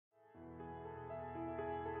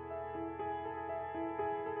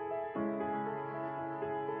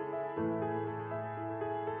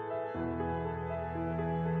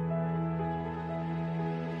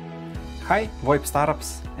Hi, VoIP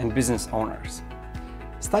startups and business owners.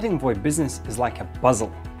 Starting VoIP business is like a puzzle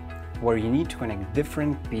where you need to connect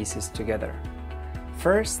different pieces together.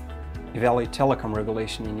 First, evaluate telecom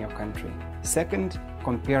regulation in your country. Second,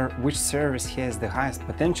 compare which service has the highest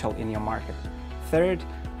potential in your market. Third,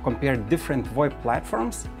 compare different VoIP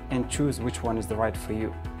platforms and choose which one is the right for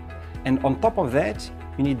you. And on top of that,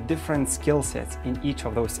 you need different skill sets in each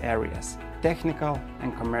of those areas, technical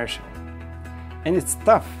and commercial. And it's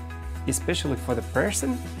tough, especially for the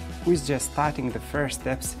person who is just starting the first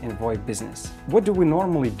steps in VoIP business. What do we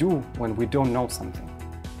normally do when we don't know something?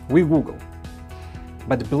 We Google.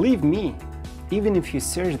 But believe me, even if you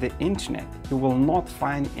search the internet, you will not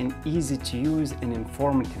find an easy-to-use and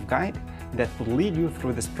informative guide that will lead you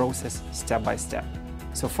through this process step by step.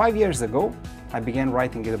 So 5 years ago, I began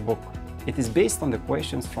writing a book. It is based on the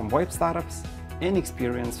questions from VoIP startups and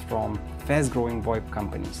experience from fast-growing VoIP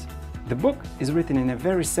companies. The book is written in a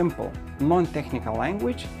very simple, non-technical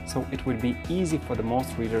language, so it will be easy for the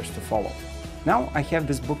most readers to follow. Now I have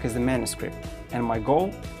this book as a manuscript, and my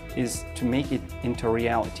goal is to make it into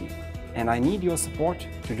reality. And I need your support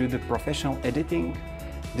to do the professional editing,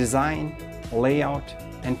 design, layout,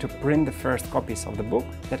 and to print the first copies of the book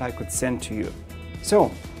that I could send to you.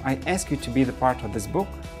 So I ask you to be the part of this book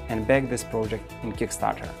and back this project in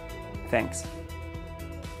Kickstarter. Thanks.